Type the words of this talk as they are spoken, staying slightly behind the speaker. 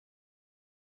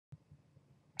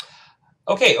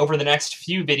Okay, over the next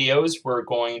few videos, we're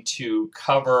going to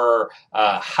cover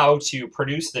how to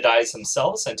produce the dies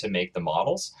themselves and to make the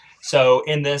models. So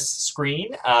in this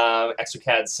screen,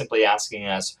 ExoCAD is simply asking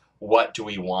us, what do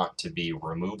we want to be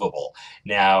removable?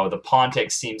 Now, the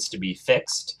Pontic seems to be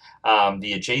fixed.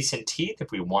 The adjacent teeth, if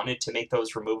we wanted to make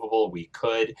those removable, we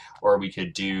could, or we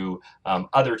could do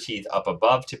other teeth up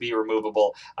above to be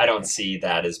removable. I don't see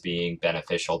that as being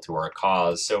beneficial to our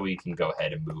cause, so we can go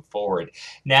ahead and move forward.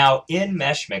 Now, in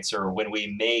Mesh Mixer, when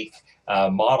we make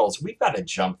models, we've got to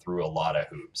jump through a lot of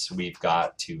hoops. We've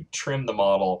got to trim the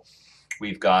model.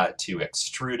 We've got to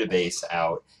extrude a base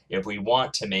out. If we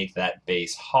want to make that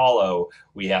base hollow,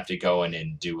 we have to go in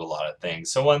and do a lot of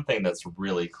things. So one thing that's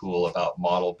really cool about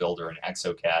Model Builder and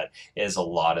ExoCAD is a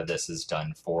lot of this is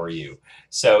done for you.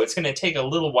 So it's going to take a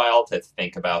little while to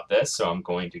think about this, so I'm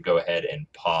going to go ahead and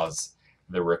pause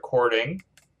the recording.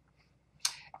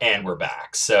 And we're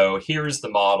back. So here's the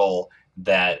model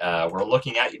that we're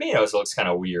looking at. You may notice it looks kind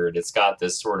of weird. It's got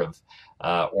this sort of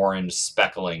orange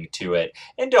speckling to it.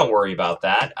 And don't worry about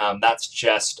that. That's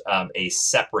just a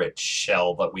separate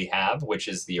shell that we have, which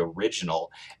is the original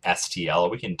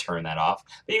STL. We can turn that off.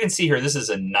 But you can see here, this is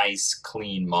a nice,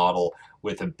 clean model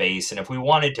with a base, and if we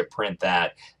wanted to print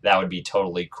that, that would be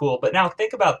totally cool. But now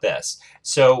think about this.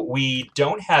 So we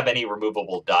don't have any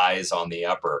removable dies on the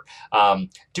upper.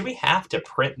 Do we have to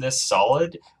print this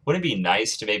solid? Wouldn't it be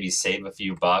nice to maybe save a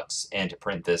few bucks and to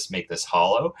print this, make this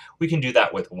hollow? We can do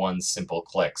that with one simple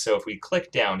click. So if we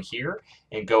click down here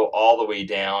and go all the way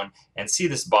down and see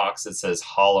this box that says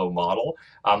hollow model,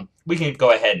 we can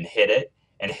go ahead and hit it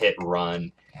and hit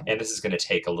run. And this is going to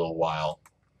take a little while.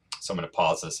 So I'm going to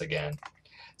pause this again.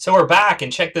 So we're back,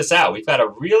 and check this out. We've got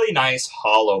a really nice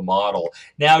hollow model.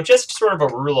 Now, just sort of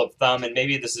a rule of thumb, and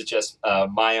maybe this is just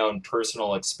my own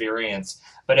personal experience,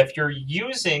 but if you're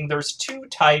using, there's two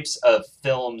types of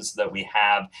films that we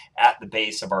have at the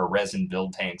base of our resin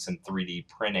build tanks in 3D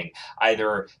printing.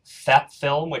 Either FEP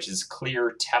film, which is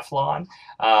clear Teflon,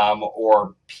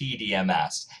 or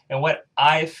PDMS. And what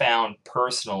I found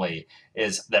personally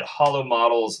is that hollow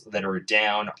models that are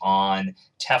down on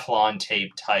Teflon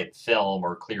tape type film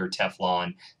or clear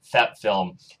Teflon FEP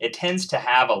film, it tends to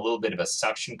have a little bit of a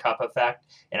suction cup effect,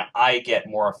 and I get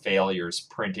more failures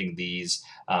printing these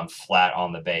flat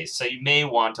on the base. So you may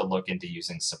want to look into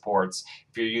using supports.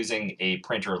 If you're using a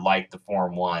printer like the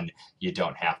Form 1, you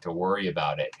don't have to worry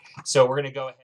about it. So we're going to go ahead.